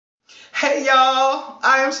Hey y'all,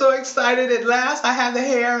 I am so excited. At last I have the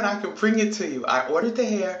hair and I can bring it to you. I ordered the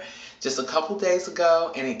hair just a couple days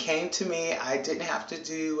ago and it came to me. I didn't have to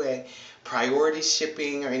do a priority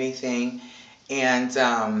shipping or anything. And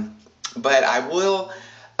but I will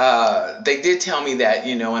they did tell me that,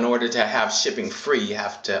 in order to have shipping free, you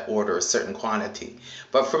have to order a certain quantity.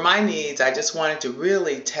 But for my needs, I just wanted to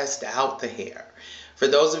really test out the hair. For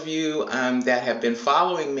those of you that have been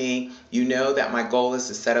following me, you know that my goal is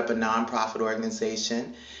to set up a nonprofit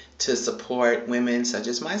organization to support women such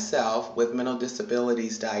as myself with mental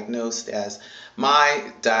disabilities diagnosed as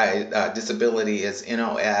my disability is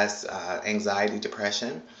NOS, anxiety,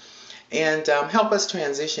 depression, and help us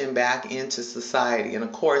transition back into society. And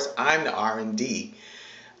of course, I'm the R&D,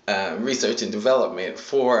 research and development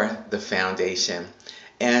for the foundation.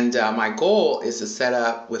 And my goal is to set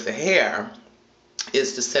up with the hair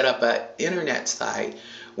is to set up an internet site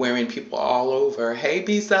wherein people all over, hey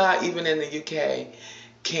Bisa, even in the UK,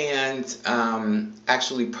 can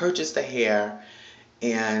actually purchase the hair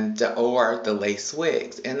and or the lace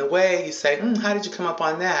wigs. And the way you say, how did you come up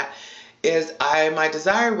on that? Is my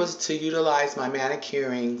desire was to utilize my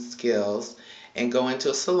manicuring skills and go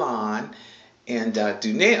into a salon and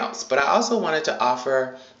do nails. But I also wanted to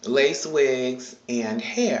offer lace wigs and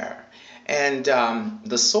hair. And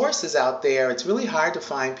the sources out there, it's really hard to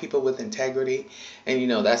find people with integrity. And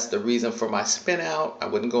that's the reason for my spin out. I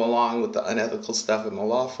wouldn't go along with the unethical stuff in my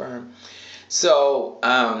law firm. So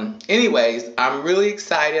anyways, I'm really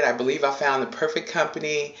excited. I believe I found the perfect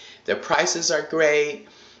company. Their prices are great.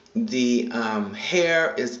 The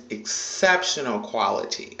hair is exceptional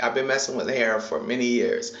quality. I've been messing with hair for many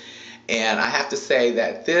years. And I have to say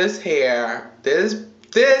that this hair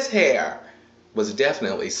was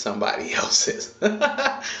definitely somebody else's.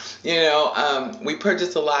 We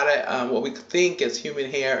purchased a lot of what we think is human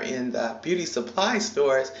hair in the beauty supply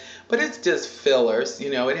stores, but it's just fillers.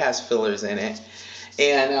 It has fillers in it.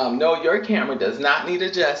 And no, your camera does not need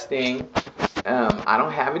adjusting. I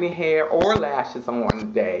don't have any hair or lashes on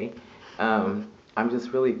today. I'm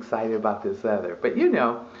just really excited about this other. But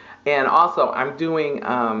and also I'm doing,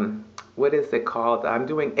 what is it called? I'm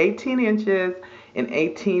doing 18 inches in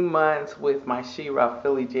 18 months with my She-Ra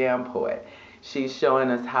Philly Jam Poet. She's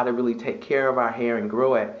showing us how to really take care of our hair and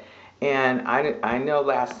grow it. And I know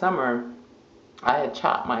last summer I had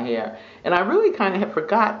chopped my hair and I really kind of had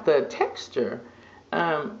forgot the texture.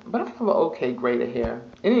 But I have an okay grade of hair.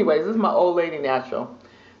 Anyways, this is my old lady natural.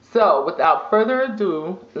 So without further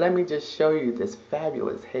ado, let me just show you this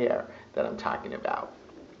fabulous hair that I'm talking about.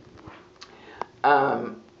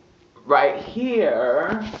 Right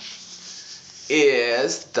here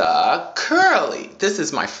is the curly. This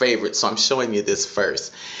is my favorite, so I'm showing you this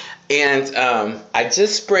first. And I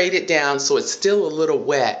just sprayed it down so it's still a little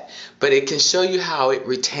wet, but it can show you how it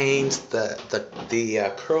retains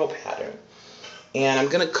the curl pattern. And I'm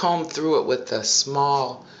going to comb through it with a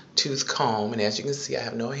small tooth comb. And as you can see, I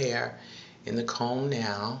have no hair in the comb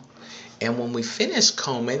now. And when we finish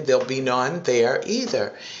combing, there'll be none there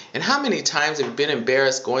either. And how many times have you been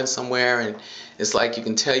embarrassed going somewhere and it's like you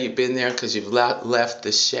can tell you've been there because you've left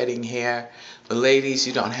the shedding hair? But ladies,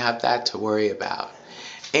 you don't have that to worry about.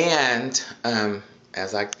 And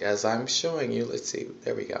as I'm showing you, let's see,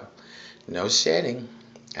 there we go. No shedding,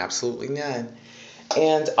 absolutely none.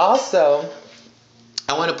 And also,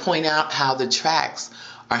 I want to point out how the tracks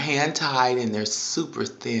are hand-tied and they're super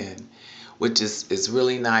thin, which is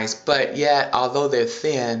really nice. But yet, although they're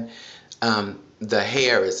thin, the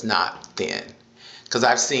hair is not thin. Because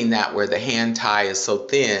I've seen that where the hand tie is so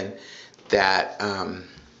thin that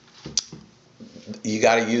you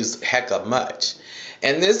got to use heck of much.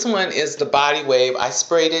 And this one is the body wave. I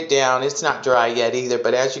sprayed it down. It's not dry yet either,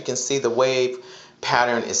 but as you can see, the wave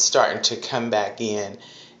pattern is starting to come back in.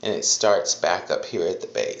 And it starts back up here at the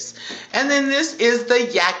base. And then this is the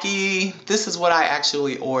Yaki. This is what I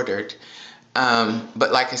actually ordered.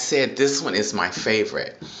 But like I said, this one is my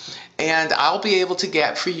favorite. And I'll be able to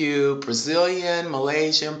get for you Brazilian,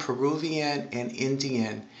 Malaysian, Peruvian, and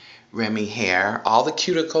Indian Remy hair. All the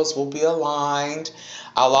cuticles will be aligned.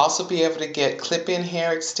 I'll also be able to get clip-in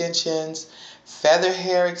hair extensions, feather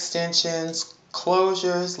hair extensions,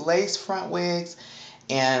 closures, lace front wigs,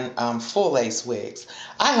 and full lace wigs.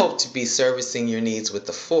 I hope to be servicing your needs with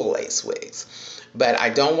the full lace wigs, but I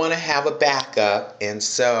don't want to have a backup, and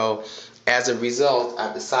so as a result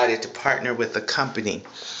I've decided to partner with a company.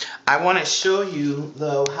 I want to show you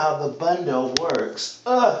though how the bundle works.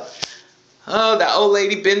 Oh, that old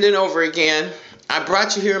lady bending over again. I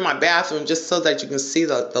brought you here in my bathroom just so that you can see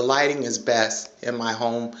the lighting is best in my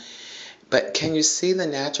home. But can you see the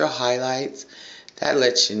natural highlights? that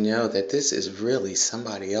lets you know that this is really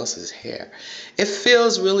somebody else's hair. It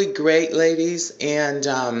feels really great, ladies, and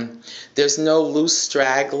there's no loose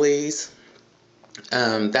stragglies.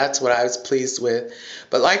 That's what I was pleased with.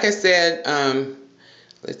 But like I said,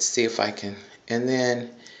 let's see if I can. And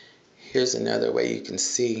then here's another way you can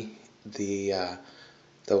see the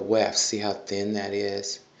weft. See how thin that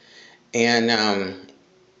is? And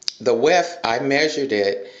the weft, I measured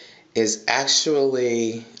it, is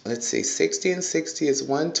actually, let's see, 60 and 60 is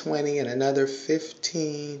 120, and another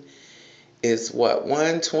 15 is what?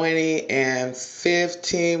 120 and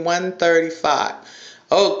 15, 135.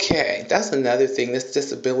 Okay, that's another thing. This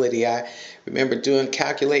disability, I remember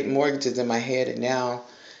calculating mortgages in my head, and now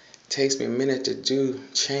it takes me a minute to do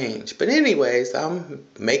change. But anyways, I'm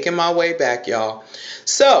making my way back, y'all.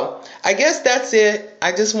 So I guess that's it.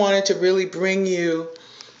 I just wanted to really bring you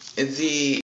the